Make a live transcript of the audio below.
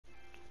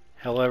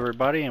Hello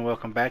everybody and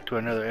welcome back to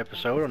another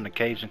episode on the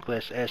Caves and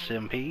Cliffs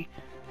SMP.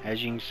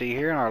 As you can see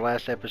here in our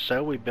last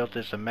episode we built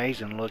this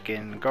amazing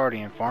looking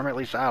guardian farm. At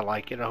least I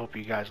like it. I hope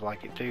you guys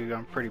like it too.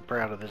 I'm pretty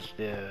proud of this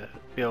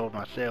build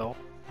myself.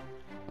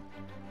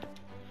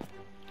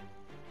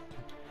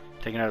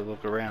 Take another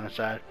look around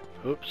inside.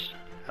 Oops,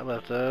 I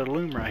left the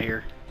loom right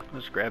here.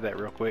 Let's grab that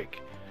real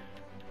quick.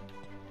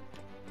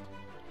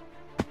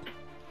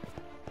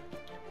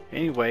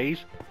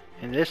 Anyways,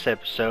 in this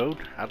episode,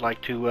 I'd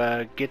like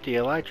to get the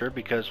elytra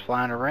because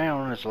flying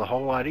around is a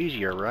whole lot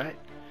easier, right?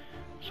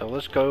 So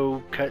let's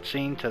go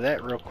cutscene to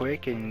that real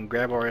quick and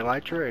grab our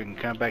elytra and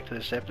come back to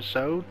this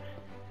episode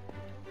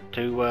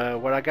to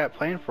what I got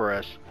planned for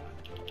us.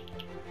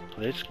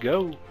 Let's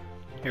go.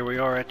 Here we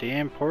are at the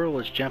end portal.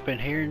 Let's jump in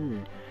here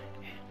and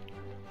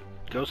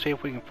go see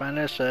if we can find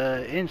us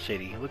in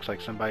city. Looks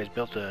like somebody's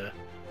built a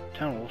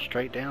tunnel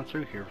straight down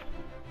through here.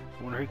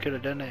 I wonder who could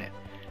have done that.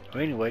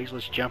 Well, anyways,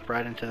 let's jump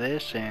right into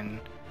this and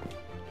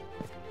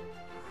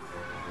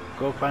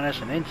go find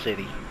us an end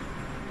city.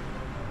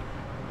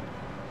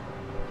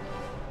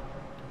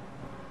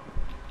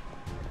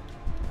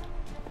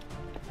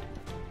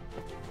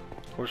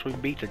 Of course, we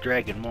beat the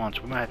dragon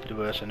once. We might have to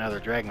do us another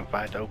dragon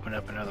fight to open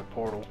up another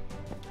portal.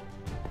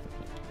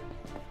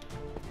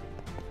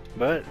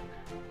 But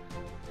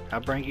I'll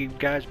bring you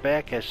guys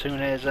back as soon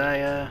as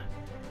I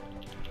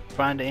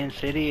find the end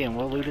city and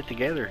we'll loot it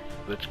together.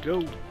 Let's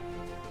go.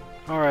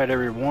 Alright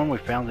everyone, we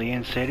found the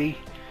end city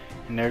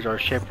and there's our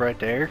ship right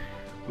there.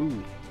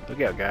 Ooh, look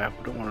out guy,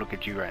 we don't want to look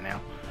at you right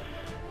now.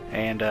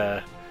 And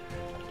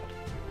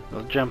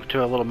we'll jump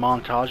into a little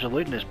montage of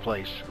looting this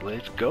place.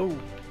 Let's go.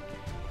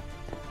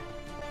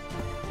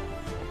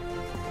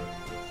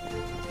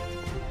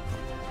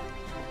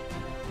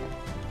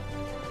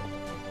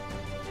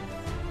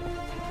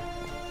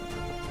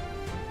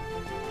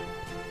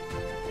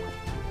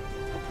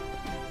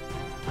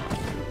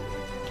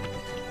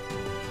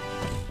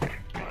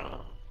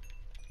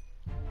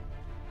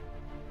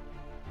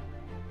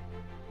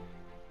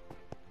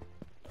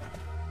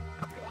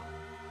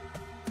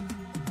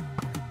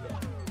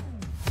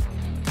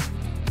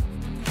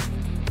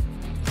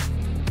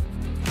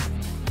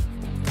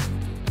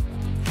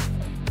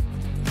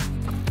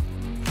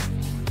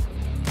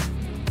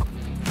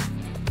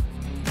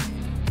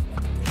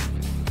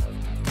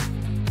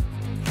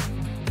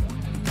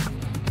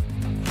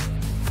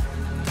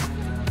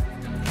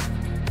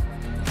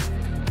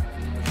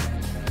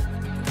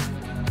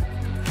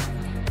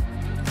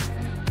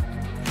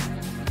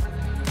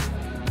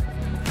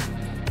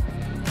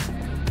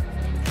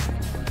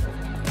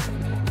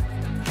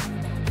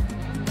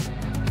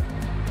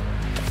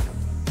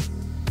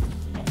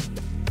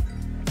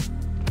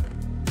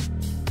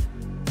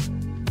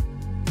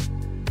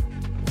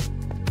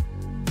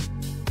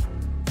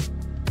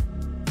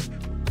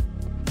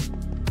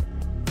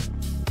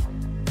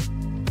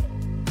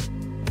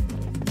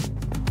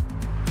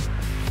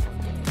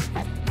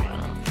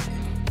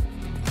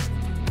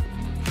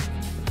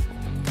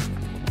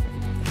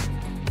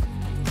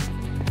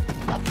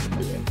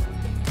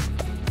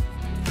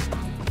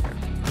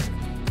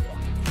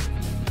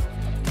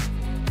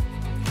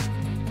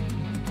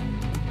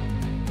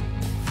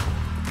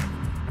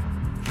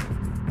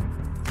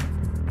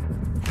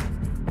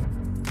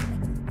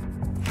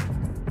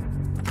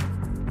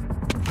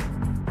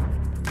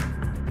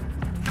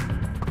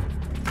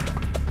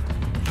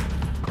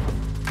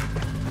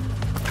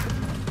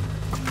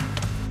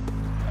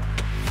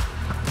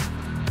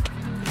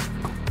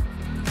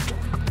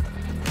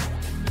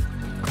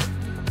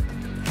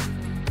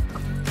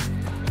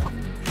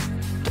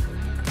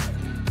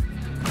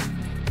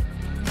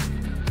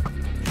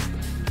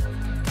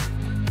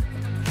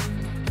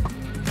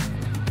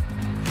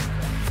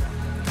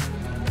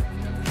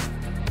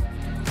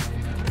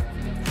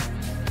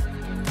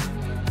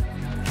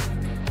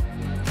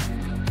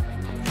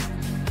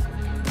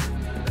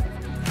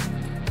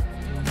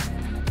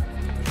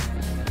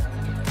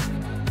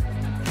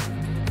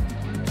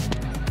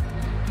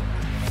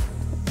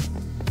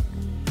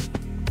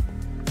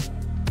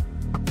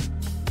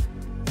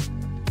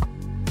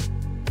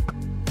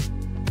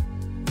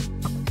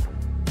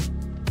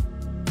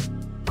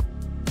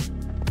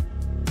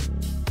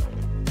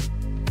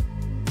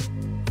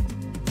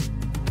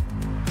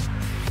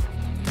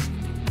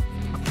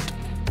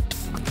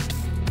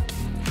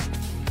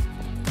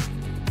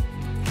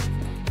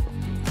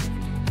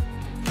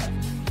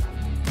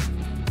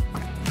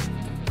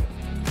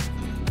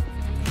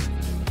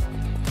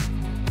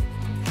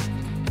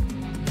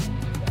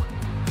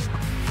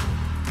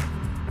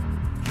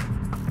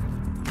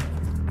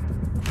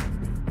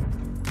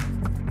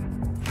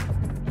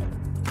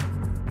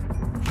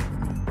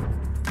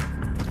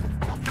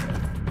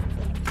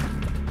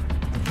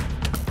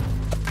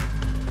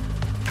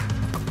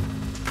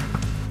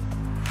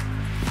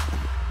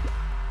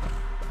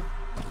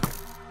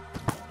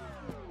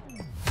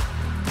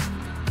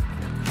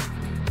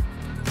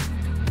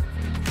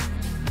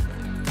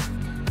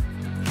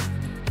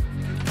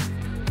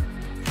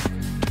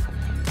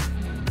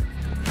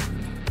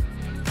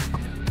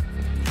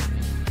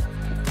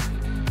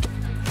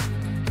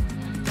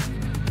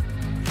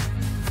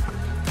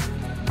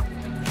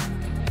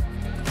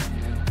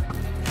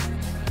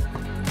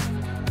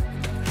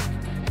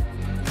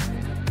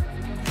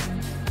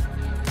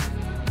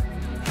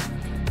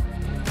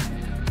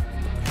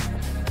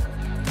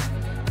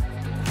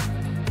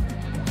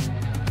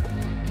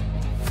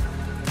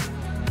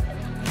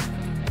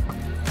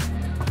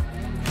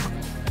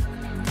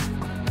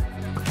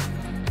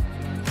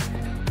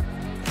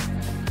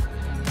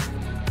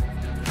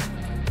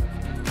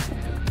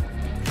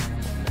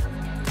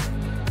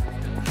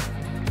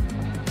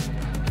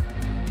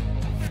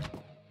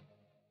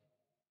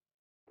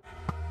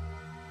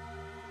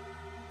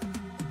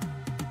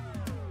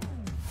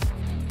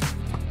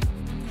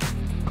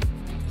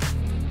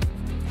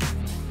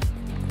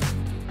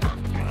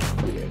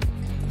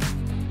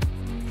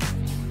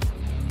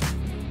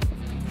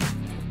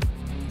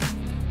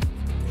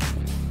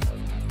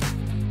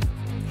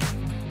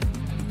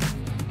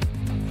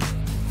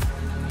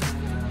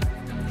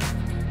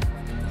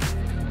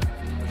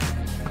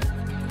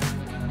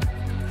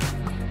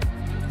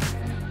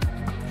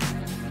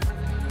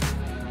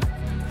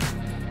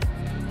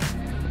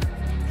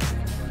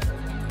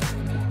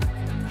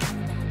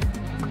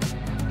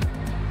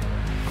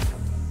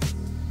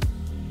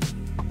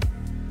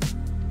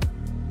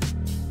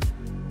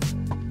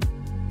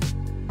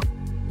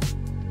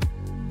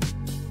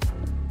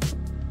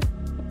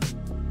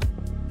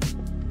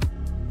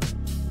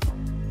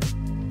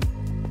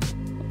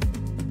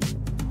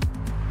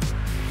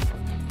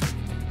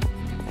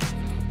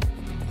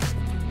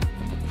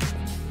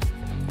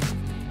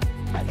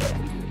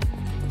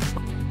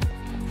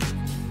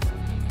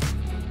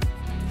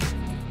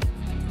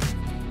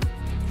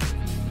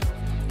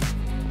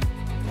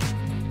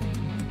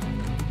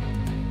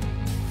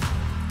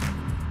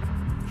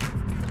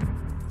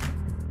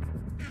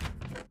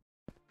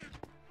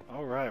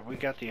 Alright, we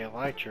got the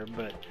elytra,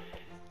 but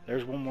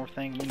there's one more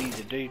thing we need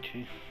to do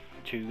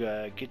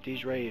to get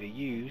these ready to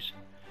use.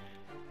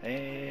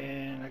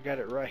 And I got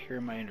it right here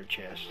in my ender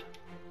chest.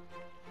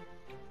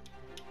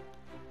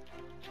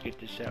 Let's get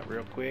this out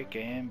real quick,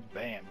 and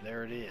bam,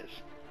 there it is.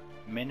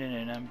 Mending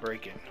and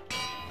unbreaking.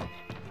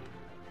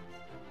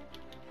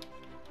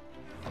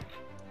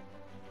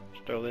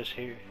 Let's throw this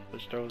here.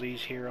 Let's throw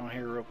these here on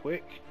here real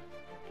quick.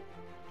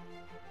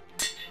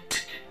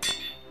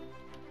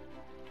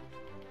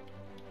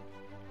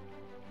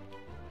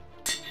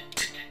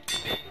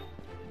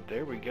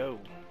 There we go.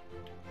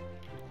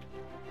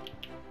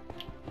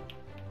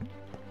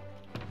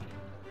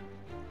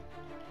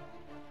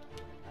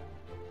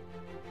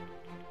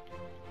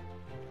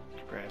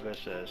 Grab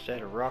us a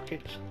set of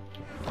rockets.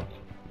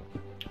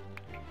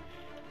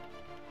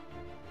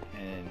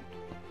 And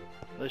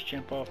let's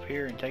jump off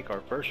here and take our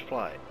first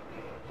flight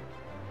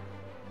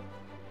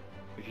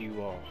with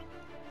you all.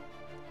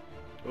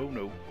 Oh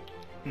no,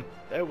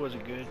 that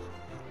wasn't good.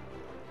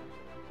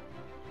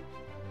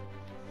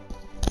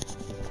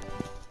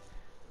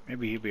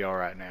 Maybe he'll be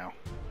alright now.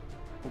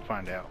 We'll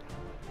find out.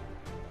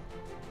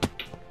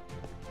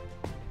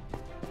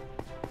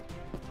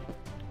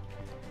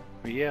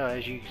 But yeah,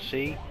 as you can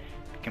see,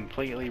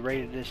 completely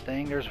rated this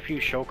thing. There's a few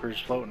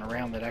shulkers floating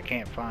around that I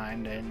can't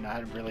find, and I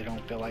really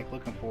don't feel like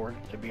looking for it,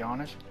 to be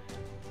honest.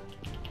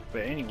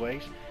 But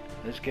anyways,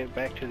 let's get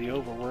back to the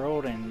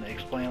overworld and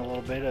explain a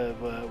little bit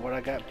of what I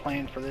got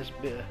planned for this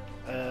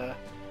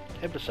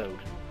episode.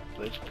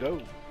 Let's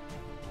go.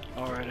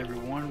 Alright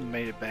everyone, we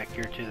made it back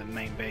here to the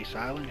main base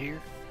island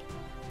here.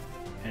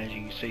 And as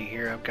you can see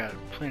here, I've got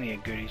plenty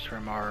of goodies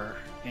from our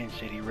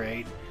in-city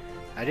raid.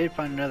 I did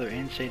find another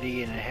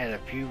in-city and it had a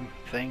few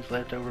things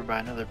left over by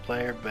another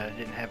player, but it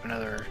didn't have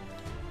another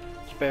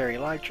spare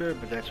elytra,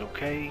 but that's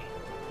okay.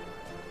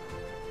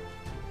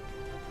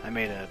 I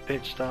made a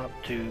pit stop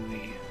to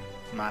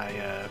my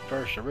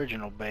first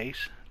original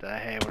base that I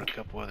had with a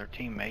couple other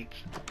teammates,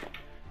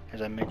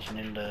 as I mentioned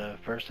in the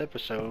first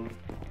episode.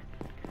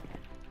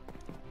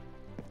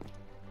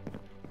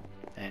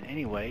 And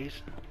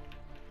anyways,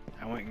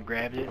 I went and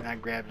grabbed it, and I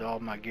grabbed all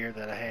my gear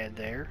that I had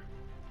there.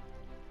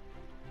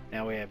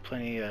 Now we have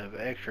plenty of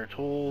extra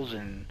tools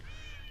and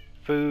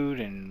food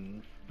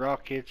and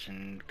rockets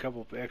and a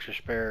couple of extra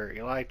spare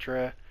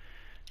elytra.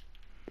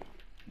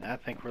 I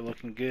think we're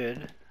looking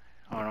good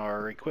on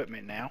our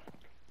equipment now.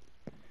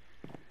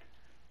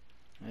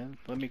 And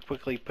let me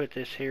quickly put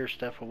this here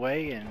stuff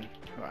away, and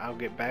I'll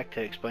get back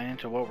to explaining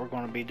to what we're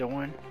going to be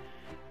doing.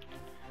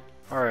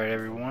 Alright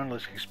everyone,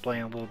 let's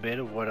explain a little bit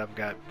of what I've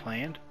got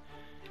planned.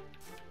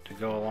 To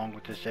go along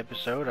with this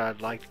episode,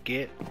 I'd like to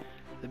get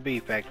the bee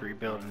factory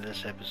built in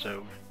this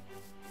episode.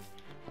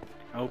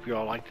 I hope you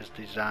all like this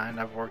design.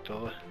 I've worked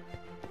a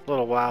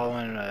little while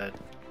in a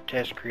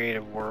test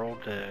creative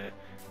world to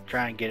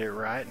try and get it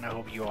right, and I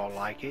hope you all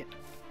like it.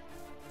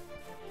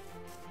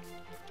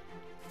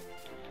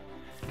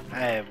 I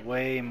have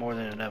way more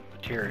than enough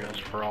materials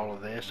for all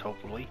of this,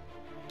 hopefully.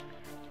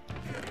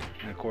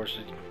 And of course,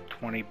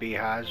 20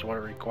 beehives is what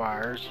it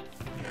requires.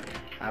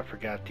 I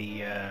forgot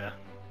the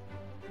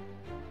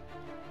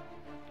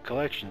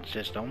collection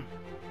system,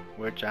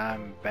 which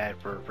I'm bad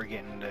for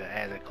forgetting to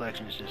add the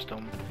collection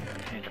system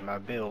into my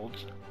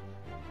builds.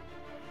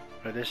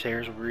 But this here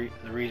is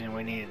the reason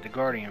we needed the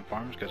guardian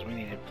farms, because we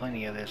needed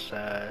plenty of this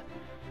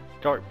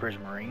dark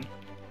prismarine.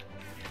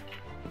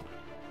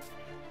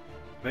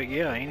 But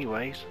yeah,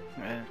 anyways,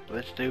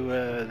 let's do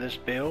this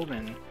build,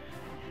 and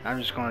I'm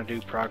just going to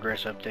do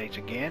progress updates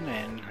again,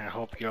 and I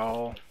hope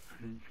y'all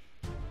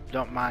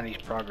don't mind these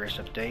progress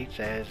updates,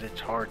 as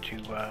it's hard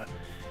to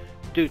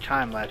do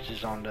time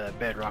lapses on the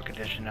Bedrock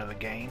edition of the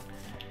game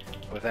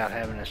without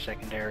having a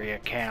secondary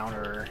account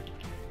or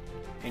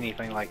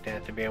anything like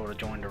that to be able to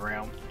join the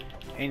realm.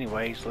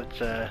 Anyways,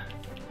 let's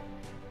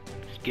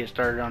get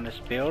started on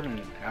this build,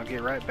 and I'll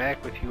get right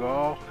back with you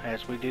all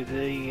as we do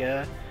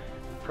the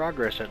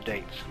progress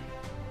updates.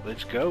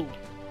 Let's go.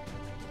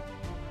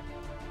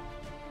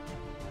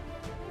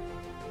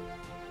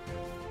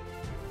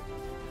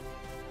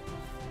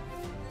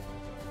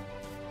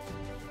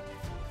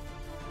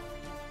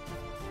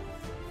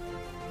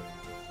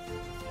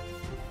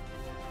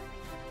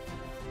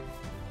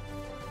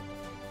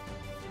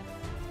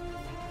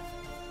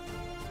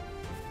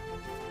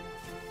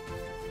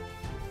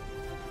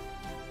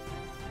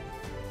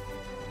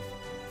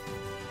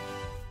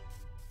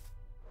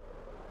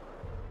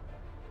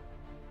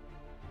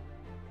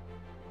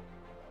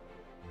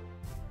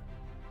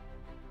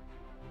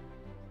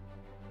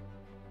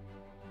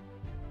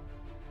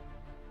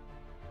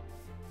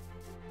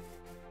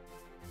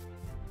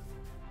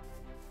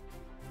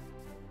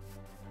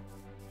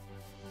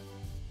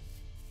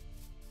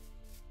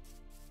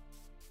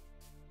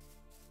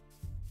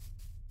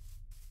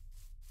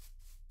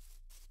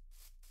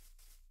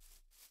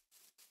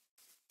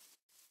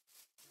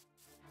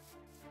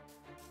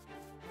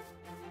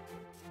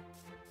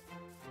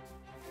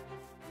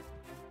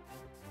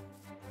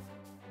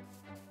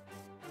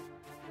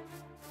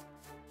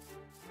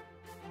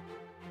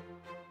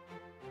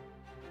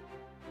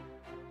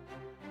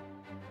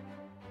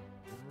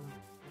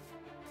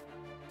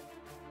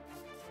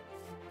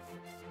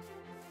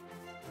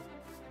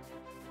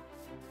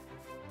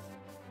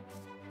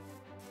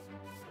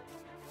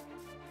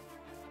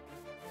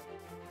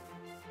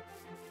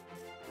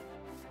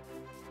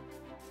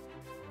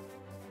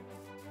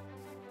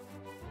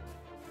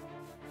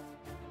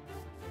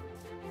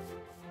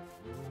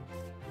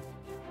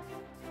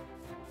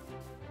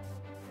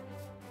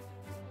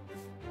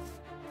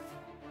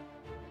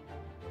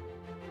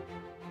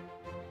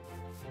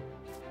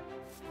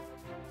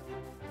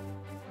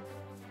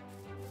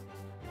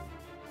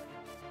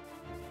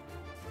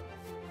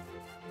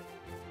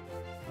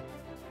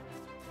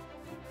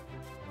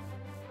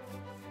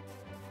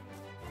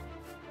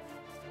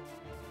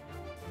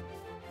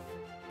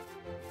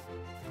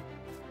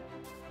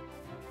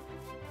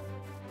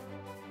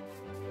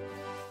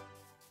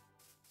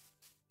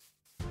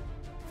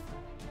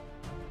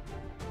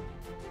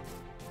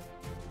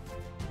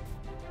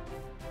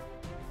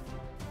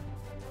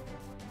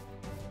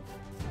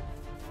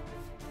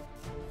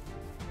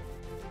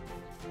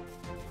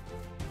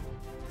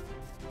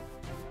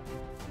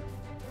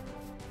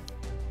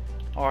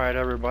 Alright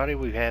everybody,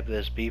 we have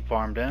this bee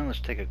farm done. Let's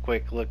take a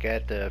quick look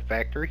at the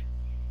factory.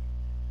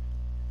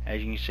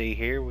 As you can see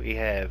here, we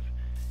have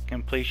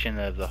completion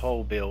of the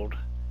whole build.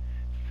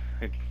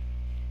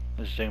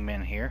 Let's zoom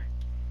in here.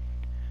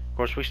 Of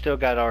course, we still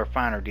got our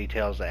finer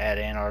details to add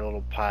in, our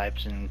little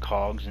pipes and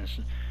cogs and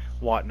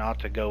whatnot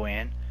to go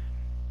in.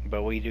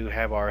 But we do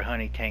have our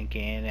honey tank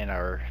in and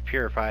our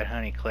purified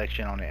honey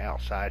collection on the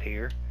outside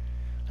here.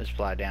 Let's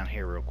fly down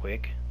here real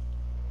quick.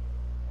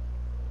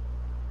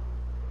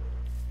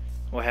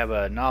 We'll have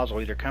a nozzle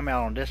either come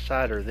out on this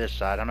side or this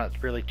side. I'm not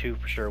really too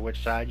for sure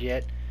which side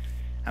yet.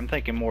 I'm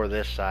thinking more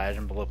this side,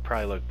 and will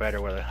probably look better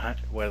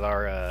with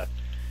our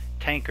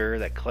tanker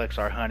that collects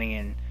our honey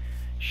and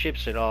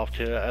ships it off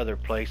to other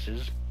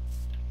places.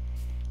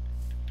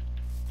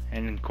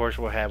 And of course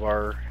we'll have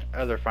our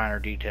other finer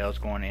details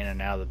going in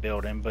and out of the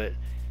building, but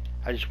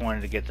I just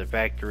wanted to get the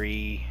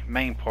factory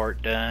main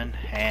part done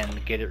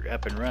and get it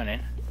up and running.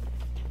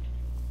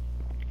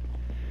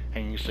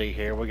 And you see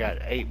here we got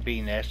 8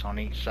 bee nests on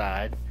each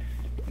side.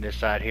 This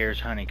side here is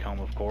honeycomb,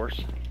 of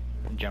course.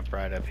 Jump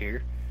right up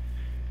here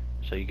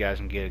so you guys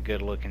can get a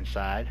good look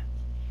inside.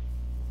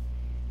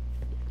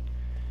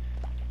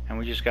 And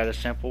we just got a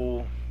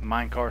simple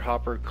minecart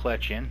hopper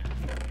collection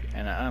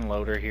and an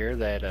unloader here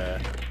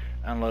that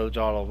unloads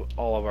all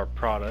of our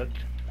product.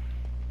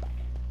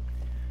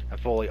 A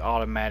fully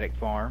automatic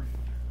farm.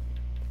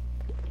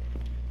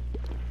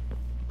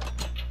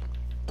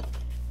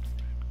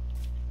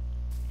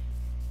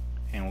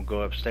 And we'll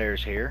go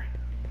upstairs here,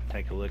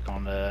 take a look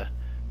on the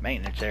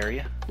maintenance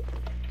area.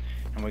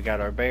 And we got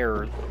our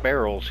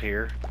barrels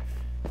here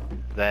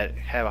that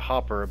have a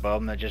hopper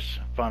above them that just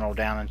funnel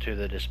down into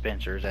the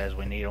dispensers as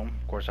we need them.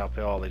 Of course, I'll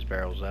fill all these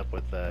barrels up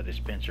with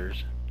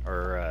dispensers,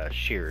 or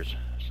shears.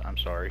 I'm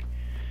sorry,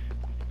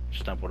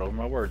 stumbled over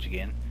my words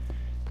again.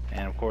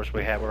 And of course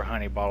we have our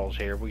honey bottles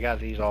here. We got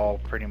these all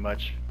pretty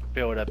much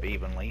filled up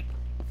evenly.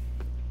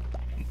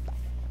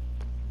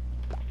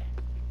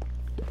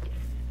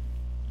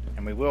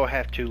 And we will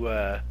have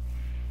to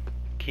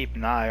keep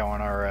an eye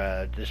on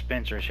our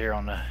dispensers here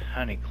on the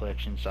honey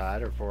collection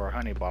side, or for our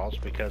honey bottles,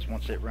 because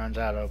once it runs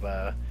out of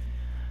a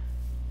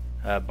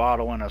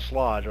bottle and a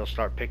slot, it'll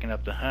start picking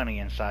up the honey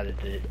inside of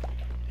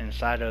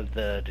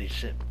the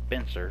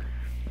dispenser.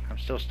 I'm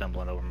still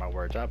stumbling over my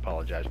words. I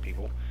apologize,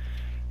 people.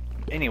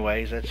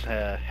 Anyways, that's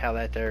how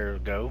that there will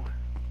go.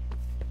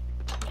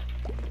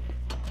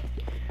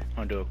 I'm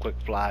gonna do a quick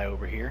fly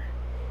over here.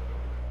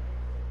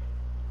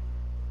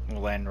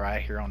 We'll land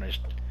right here on this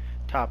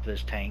top of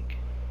this tank.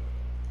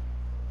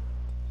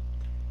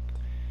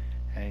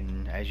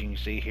 And as you can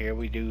see here,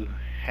 we do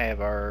have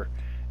our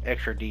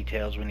extra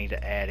details we need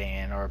to add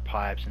in, our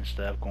pipes and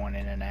stuff going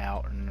in and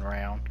out and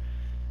around.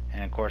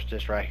 And of course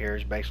this right here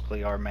is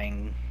basically our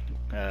main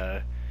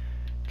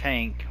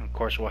tank. Of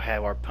course we'll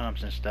have our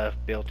pumps and stuff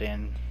built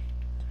in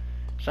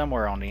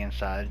somewhere on the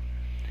inside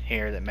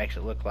here that makes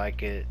it look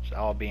like it's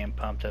all being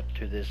pumped up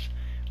to this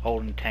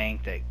holding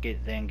tank that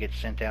then gets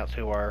sent out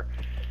to our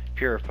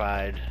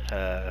purified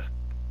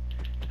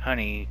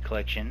honey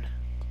collection.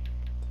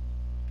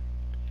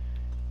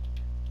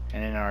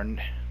 And in our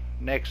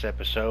next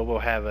episode we'll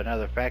have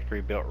another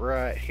factory built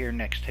right here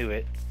next to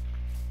it.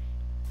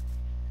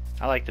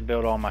 I like to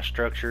build all my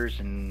structures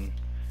and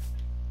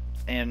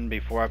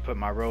before I put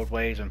my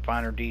roadways and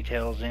finer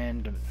details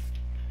in.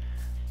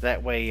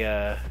 That way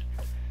I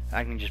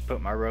can just put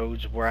my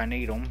roads where I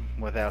need them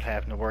without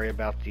having to worry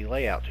about the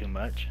layout too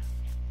much.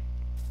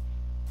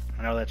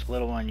 I know that's a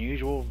little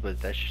unusual,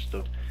 but that's just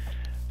the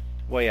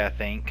way I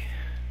think.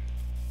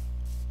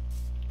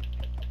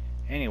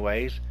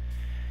 Anyways,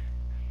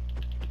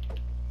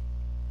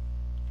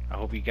 I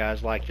hope you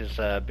guys like this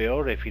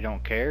build. If you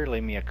don't care,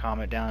 leave me a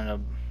comment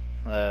down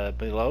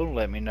below.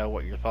 Let me know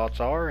what your thoughts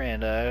are,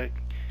 and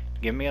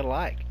give me a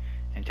like.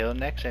 Until the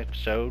next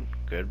episode,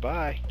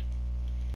 goodbye.